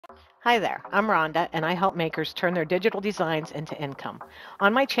Hi there, I'm Rhonda, and I help makers turn their digital designs into income.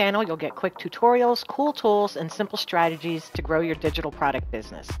 On my channel, you'll get quick tutorials, cool tools, and simple strategies to grow your digital product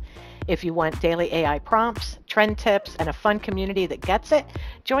business. If you want daily AI prompts, trend tips, and a fun community that gets it,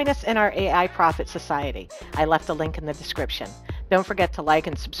 join us in our AI Profit Society. I left the link in the description. Don't forget to like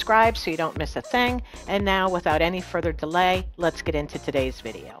and subscribe so you don't miss a thing. And now, without any further delay, let's get into today's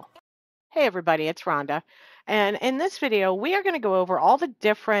video. Hey everybody, it's Rhonda. And in this video, we are going to go over all the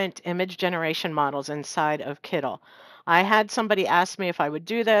different image generation models inside of Kittl. I had somebody ask me if I would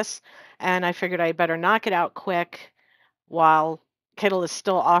do this, and I figured I better knock it out quick while Kittl is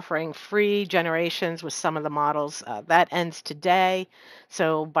still offering free generations with some of the models. That ends today,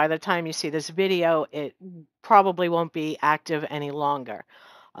 so by the time you see this video, it probably won't be active any longer.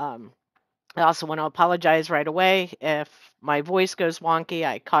 Um, I also want to apologize right away if my voice goes wonky.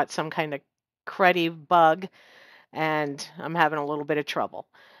 I caught some kind of cruddy bug and I'm having a little bit of trouble.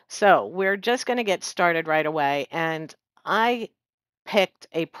 So we're just going to get started right away. And I picked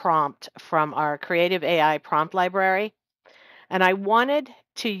a prompt from our Creative AI prompt library, and I wanted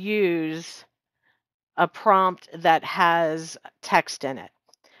to use a prompt that has text in it.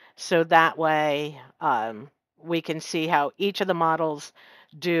 So that way we can see how each of the models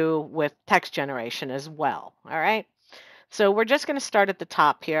do with text generation as well. All right. So we're just going to start at the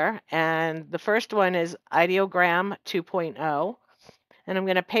top here. And the first one is Ideogram 2.0. And I'm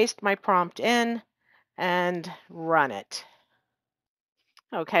going to paste my prompt in and run it.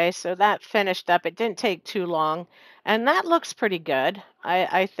 Okay, so that finished up. It didn't take too long. And that looks pretty good.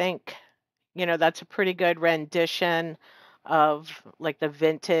 I think, that's a pretty good rendition of like the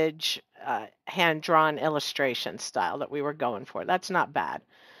vintage hand-drawn illustration style that we were going for. That's not bad.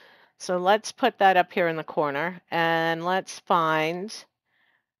 So let's put that up here in the corner and let's find,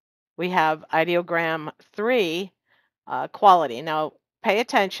 we have ideogram 3 quality. Now pay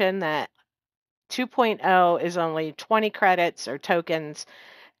attention that 2.0 is only 20 credits or tokens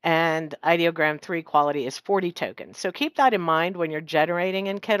and ideogram 3 quality is 40 tokens. So keep that in mind when you're generating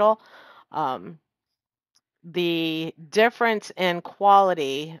in Kittl. Um, the difference in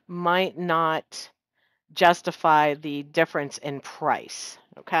quality might not justify the difference in price.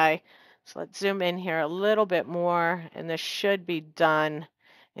 Okay, so let's zoom in here a little bit more, and this should be done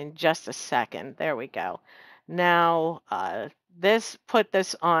in just a second. There we go. Now, put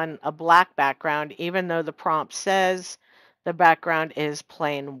this on a black background, even though the prompt says the background is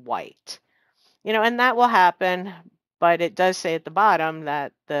plain white. And that will happen, but it does say at the bottom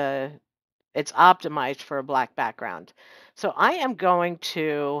that it's optimized for a black background. So I am going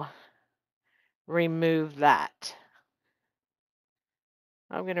to remove that.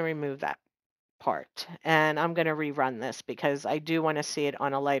 I'm going to remove that part and I'm going to rerun this because I do want to see it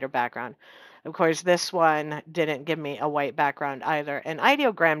on a lighter background. Of course, this one didn't give me a white background either. And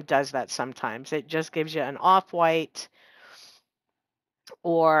ideogram does that sometimes. It just gives you an off-white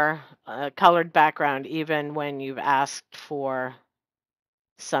or a colored background even when you've asked for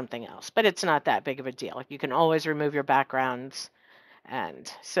something else. But it's not that big of a deal. You can always remove your backgrounds. And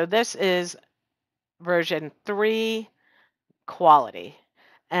so this is version 3 quality.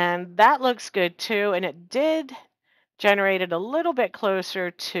 And that looks good too. And it did generate it a little bit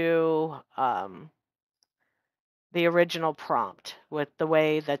closer to the original prompt with the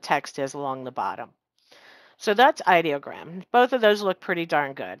way the text is along the bottom. So that's ideogram. Both of those look pretty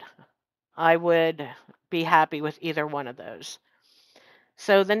darn good. I would be happy with either one of those.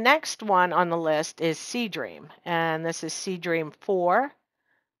 So the next one on the list is Seedream, and this is Seedream 4.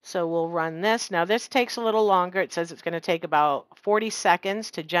 So we'll run this. Now this takes a little longer. It says it's going to take about 40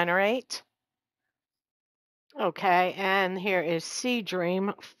 seconds to generate. Okay, and here is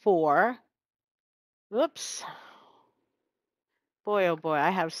Seedream 4. Whoops. Boy, oh boy,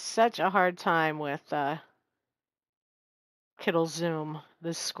 I have such a hard time with Kittl Zoom,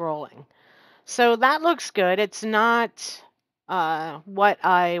 this scrolling. So that looks good. It's not what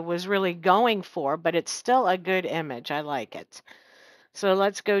I was really going for, but it's still a good image. I like it. So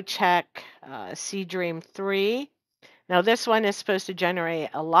let's go check Seedream 3. Now this one is supposed to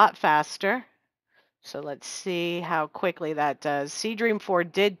generate a lot faster. So let's see how quickly that does. Seedream 4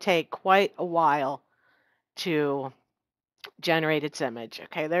 did take quite a while to generate its image.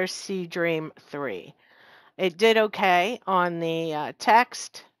 Okay, there's Seedream 3. It did okay on the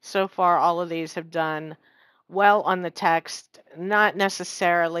text. So far, all of these have done well on the text. Not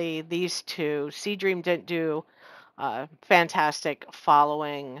necessarily these two. Seedream didn't do fantastic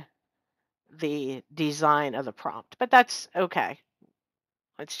following the design of the prompt, but that's okay.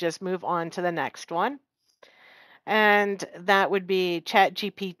 Let's just move on to the next one. And that would be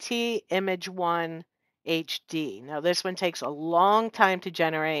ChatGPT Image 1 HD. Now, this one takes a long time to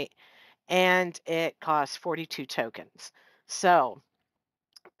generate and it costs 42 tokens. So,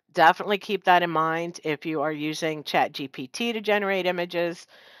 definitely keep that in mind if you are using ChatGPT to generate images.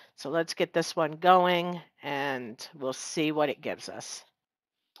 So, let's get this one going and we'll see what it gives us.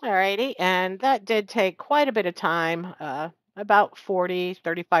 Alrighty, and that did take quite a bit of time, about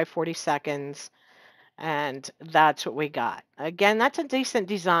 35, 40 seconds, and that's what we got. Again, that's a decent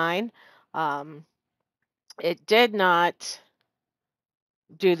design. Um, it did not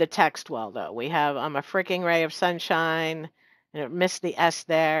do the text well, though. We have I'm a freaking ray of sunshine, and it missed the S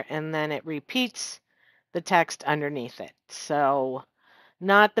there, and then it repeats the text underneath it. So,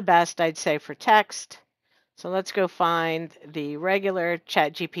 not the best, I'd say, for text. So let's go find the regular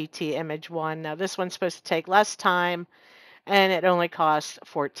ChatGPT image one. Now this one's supposed to take less time and it only costs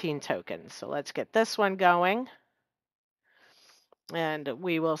 14 tokens. So let's get this one going and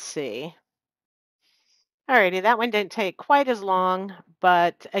we will see. Alrighty, that one didn't take quite as long,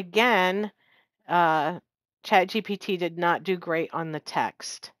 but again, uh, ChatGPT did not do great on the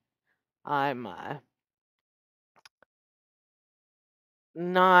text. I'm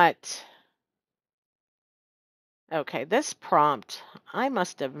not okay. This prompt, I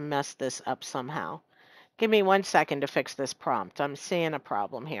must have messed this up somehow. Give me 1 second to fix this prompt. I'm seeing a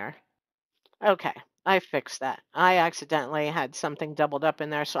problem here. Okay, I fixed that. I accidentally had something doubled up in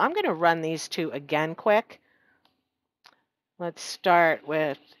there, so I'm going to run these two again quick. Let's start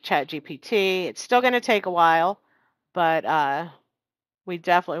with ChatGPT. It's still going to take a while, but we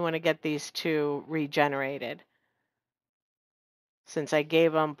definitely want to get these two regenerated. Since I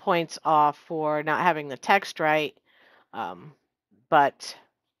gave them points off for not having the text right, um, but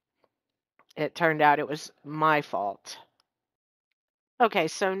it turned out it was my fault. Okay,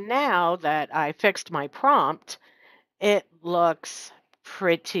 so now that I fixed my prompt, it looks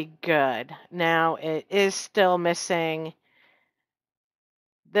pretty good. Now it is still missing.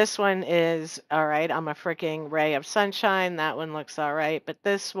 This one is all right. I'm a freaking ray of sunshine. That one looks all right. But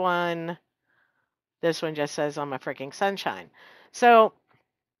this one just says I'm a freaking sunshine. So,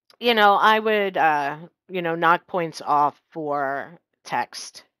 I would, knock points off for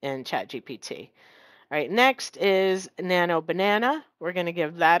text in ChatGPT. All right, next is Nano Banana. We're going to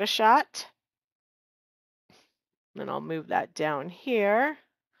give that a shot. Then I'll move that down here.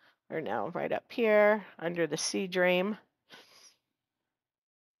 Or no, right up here under the Sea Dream.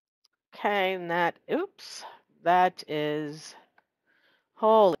 Okay, and oops, that is,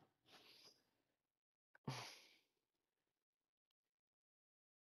 holy.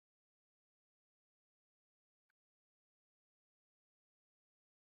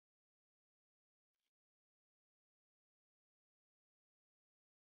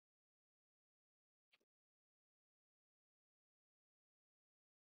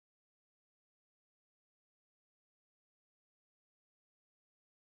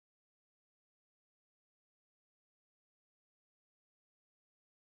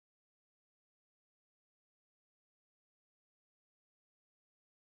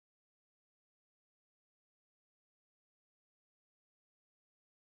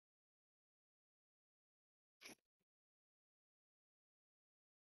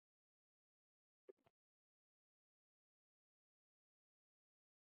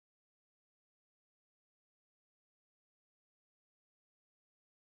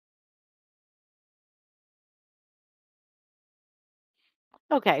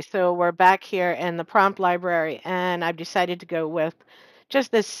 Okay, so we're back here in the prompt library, and I've decided to go with just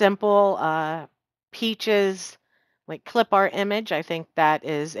this simple peaches, like clip art image. I think that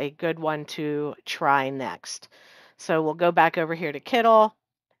is a good one to try next. So we'll go back over here to Kittl,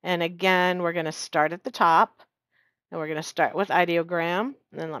 and again, we're going to start at the top, and we're going to start with ideogram.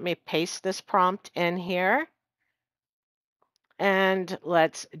 And then let me paste this prompt in here. And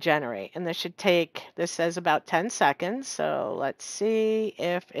let's generate. And this says about 10 seconds. So let's see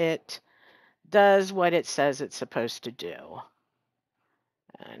if it does what it says it's supposed to do.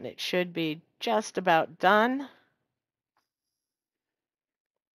 And it should be just about done.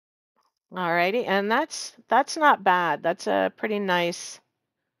 Alrighty, and that's not bad. That's a pretty nice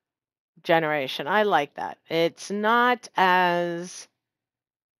generation. I like that. It's not as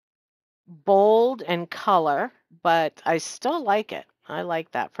bold in color, but I still like it. I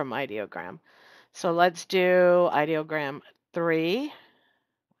like that from ideogram. So let's do ideogram 3.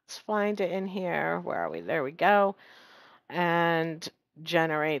 Let's find it in here. Where are we? There we go. And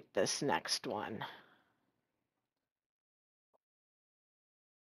generate this next one.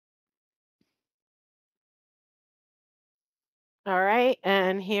 All right,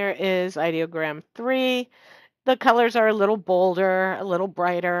 and here is ideogram 3. The colors are a little bolder, a little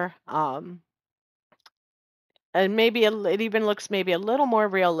brighter. and it even looks maybe a little more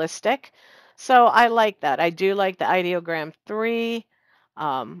realistic. So I like that. I do like the Ideogram 3.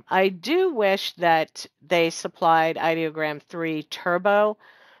 I do wish that they supplied Ideogram 3 Turbo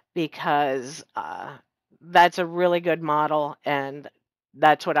because that's a really good model, and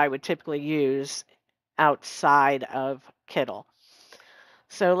that's what I would typically use outside of Kittl.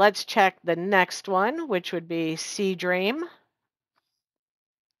 So let's check the next one, which would be Sea Dream.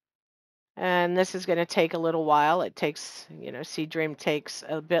 And this is going to take a little while. It takes, Sea Dream takes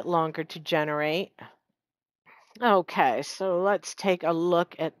a bit longer to generate. Okay, so let's take a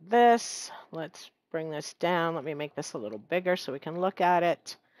look at this. Let's bring this down. Let me make this a little bigger so we can look at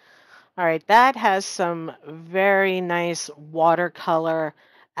it. All right, that has some very nice watercolor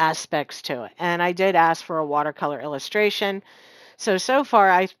aspects to it. And I did ask for a watercolor illustration. So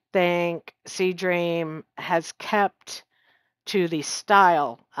far, I think Sea Dream has kept to the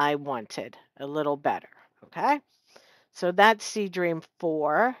style I wanted a little better. Okay, so that's Sea Dream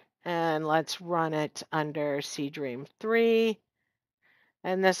 4. And let's run it under Sea Dream 3.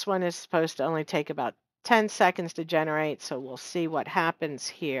 And this one is supposed to only take about 10 seconds to generate, so we'll see what happens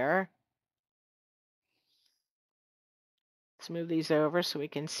here. Let's move these over so we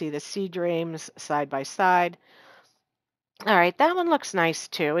can see the Sea Dreams side by side. All right, that one looks nice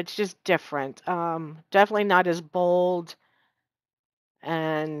too. It's just different. Definitely not as bold.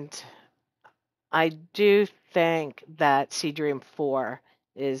 And I do think that Sea Dream 4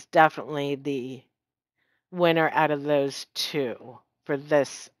 is definitely the winner out of those two for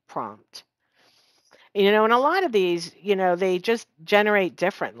this prompt. And a lot of these, they just generate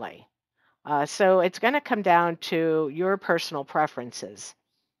differently. So it's going to come down to your personal preferences.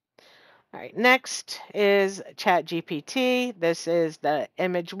 All right, next is ChatGPT. This is the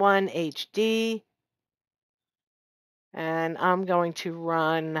Image 1 HD. And I'm going to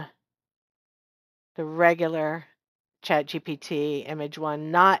run the regular ChatGPT Image 1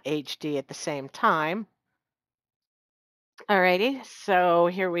 not HD at the same time. Alrighty, so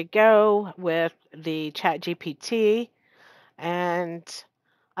here we go with the ChatGPT, and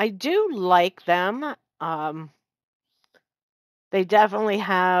I do like them. They definitely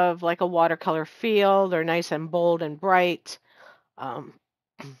have like a watercolor feel. They're nice and bold and bright. Um,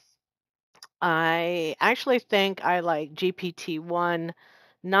 I actually think I like GPT-1,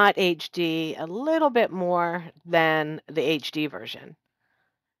 not HD, a little bit more than the HD version.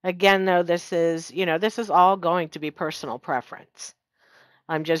 Again, though, this is all going to be personal preference.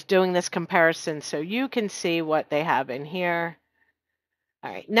 I'm just doing this comparison so you can see what they have in here.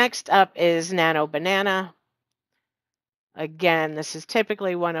 All right, next up is Nano Banana. Again, this is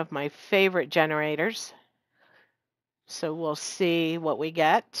typically one of my favorite generators. So we'll see what we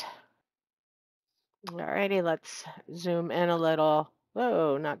get. Alrighty, let's zoom in a little.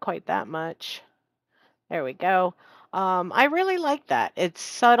 Whoa, not quite that much. There we go. I really like that. It's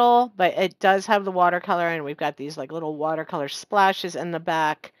subtle, but it does have the watercolor, and we've got these like little watercolor splashes in the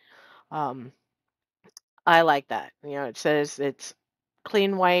back. Um, I like that. It says it's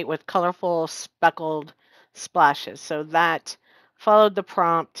clean white with colorful speckled splashes. So that followed the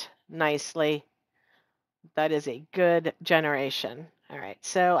prompt nicely. That is a good generation. All right,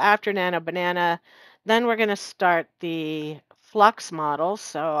 so after Nano Banana, then we're going to start the Flux model.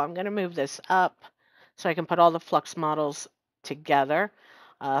 So I'm going to move this up so I can put all the Flux models together.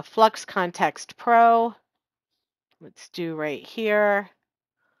 Flux Context Pro, let's do right here.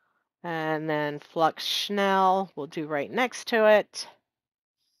 And then Flux Schnell, we'll do right next to it.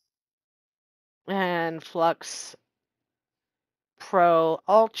 And Flux Pro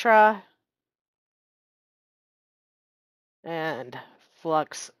Ultra. And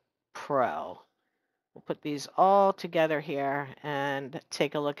Flux Pro. We'll put these all together here and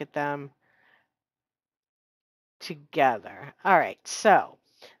take a look at them together. All right, so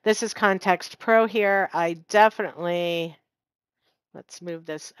this is Context Pro here. Let's move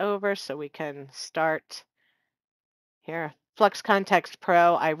this over so we can start here. Flux Context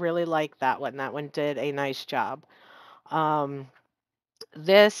Pro, I really like that one. That one did a nice job.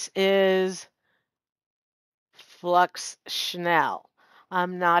 This is Flux Schnell.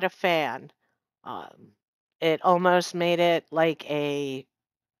 I'm not a fan. Um, it almost made it like a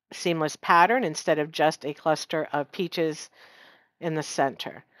seamless pattern instead of just a cluster of peaches in the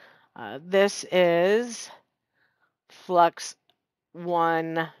center. This is Flux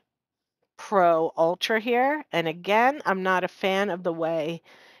 1 Pro Ultra here. And again, I'm not a fan of the way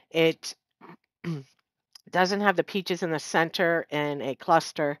it doesn't have the peaches in the center in a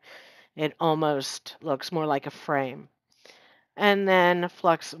cluster. It almost looks more like a frame. And then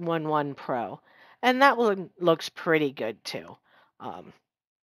Flux 1 Pro. And that one looks pretty good too.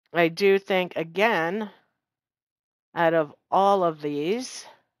 I do think, again, Out of all of these,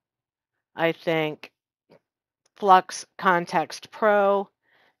 I think Flux Context Pro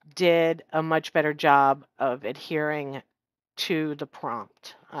did a much better job of adhering to the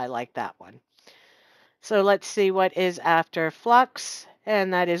prompt. I like that one. So let's see what is after Flux,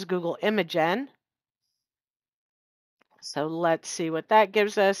 and that is Google Imagen. So let's see what that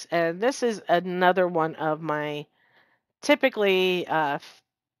gives us. And this is another one of my typically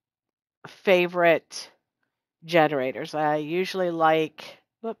favorite generators. I usually like,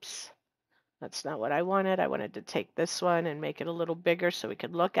 whoops, that's not what I wanted. I wanted to take this one and make it a little bigger so we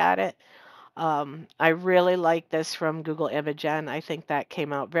could look at it. I really like this from Google Imagen. I think that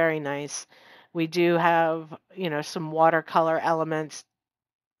came out very nice. We do have, some watercolor elements,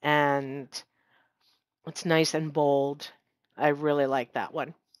 and it's nice and bold. I really like that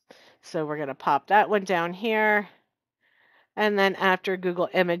one. So we're going to pop that one down here. And then after Google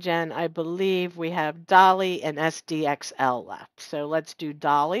Imagen, I believe we have Dolly and SDXL left. So let's do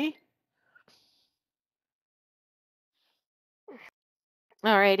Dolly.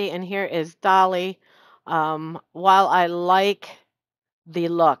 Alrighty, and here is Dolly. While I like the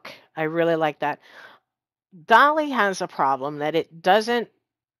look, I really like that. Dolly has a problem that it doesn't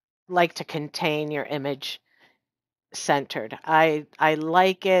like to contain your image centered. I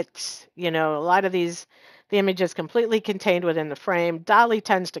like it, a lot of the image is completely contained within the frame. Dolly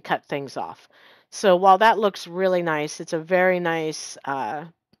tends to cut things off. So while that looks really nice, it's a very nice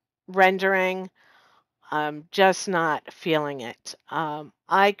rendering. I'm just not feeling it.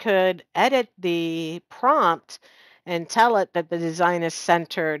 I could edit the prompt and tell it that the design is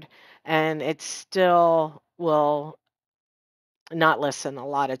centered, and it still will not listen a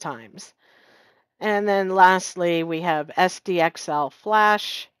lot of times. And then lastly, we have SDXL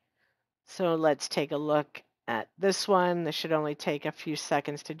Flash. So let's take a look at this one. This should only take a few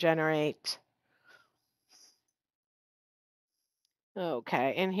seconds to generate.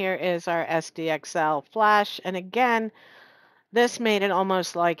 Okay, and here is our SDXL Flash. And again, this made it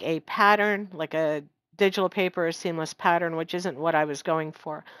almost like a pattern, like a digital paper or seamless pattern, which isn't what I was going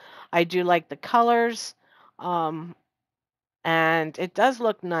for. I do like the colors, and it does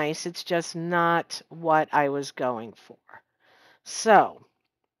look nice. It's just not what I was going for. So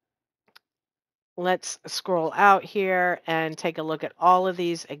let's scroll out here and take a look at all of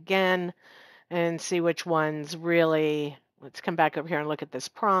these again and see which ones really. Let's come back over here and look at this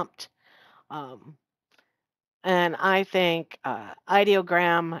prompt. Um, and I think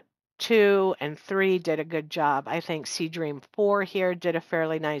Ideogram 2 and 3 did a good job. I think Dream 4 here did a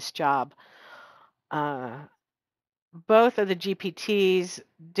fairly nice job. Both of the GPTs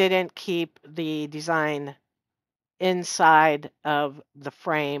didn't keep the design inside of the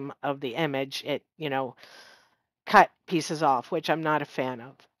frame of the image. It, cut pieces off, which I'm not a fan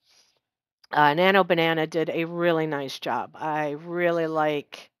of. Nano Banana did a really nice job. I really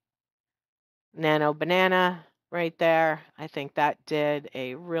like Nano Banana right there. I think that did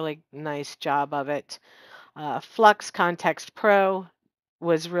a really nice job of it. Flux Context Pro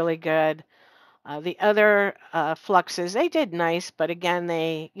was really good. The other fluxes, they did nice, but again,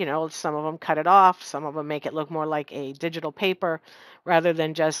 some of them cut it off. Some of them make it look more like a digital paper rather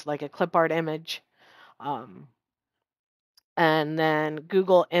than just like a clip art image. And then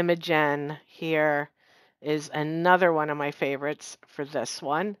Google Imagen here is another one of my favorites for this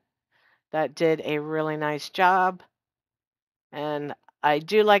one that did a really nice job. And I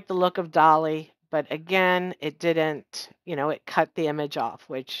do like the look of Dolly, but again, it didn't, it cut the image off,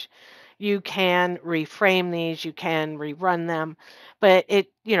 which you can reframe these, you can rerun them, but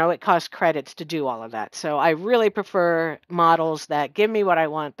it costs credits to do all of that. So I really prefer models that give me what I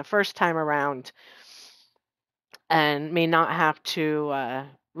want the first time around and may not have to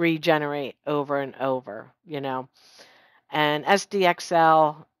regenerate over and over, And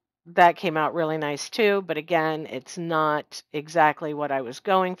SDXL, that came out really nice too, but again, it's not exactly what I was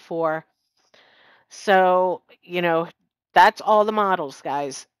going for. So, that's all the models,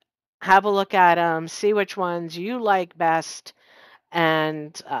 guys. Have a look at them, see which ones you like best,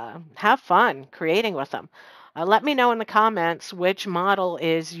 and have fun creating with them. Let me know in the comments which model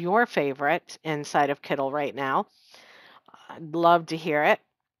is your favorite inside of Kittl right now. I'd love to hear it.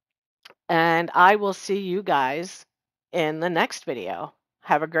 And I will see you guys in the next video.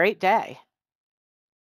 Have a great day.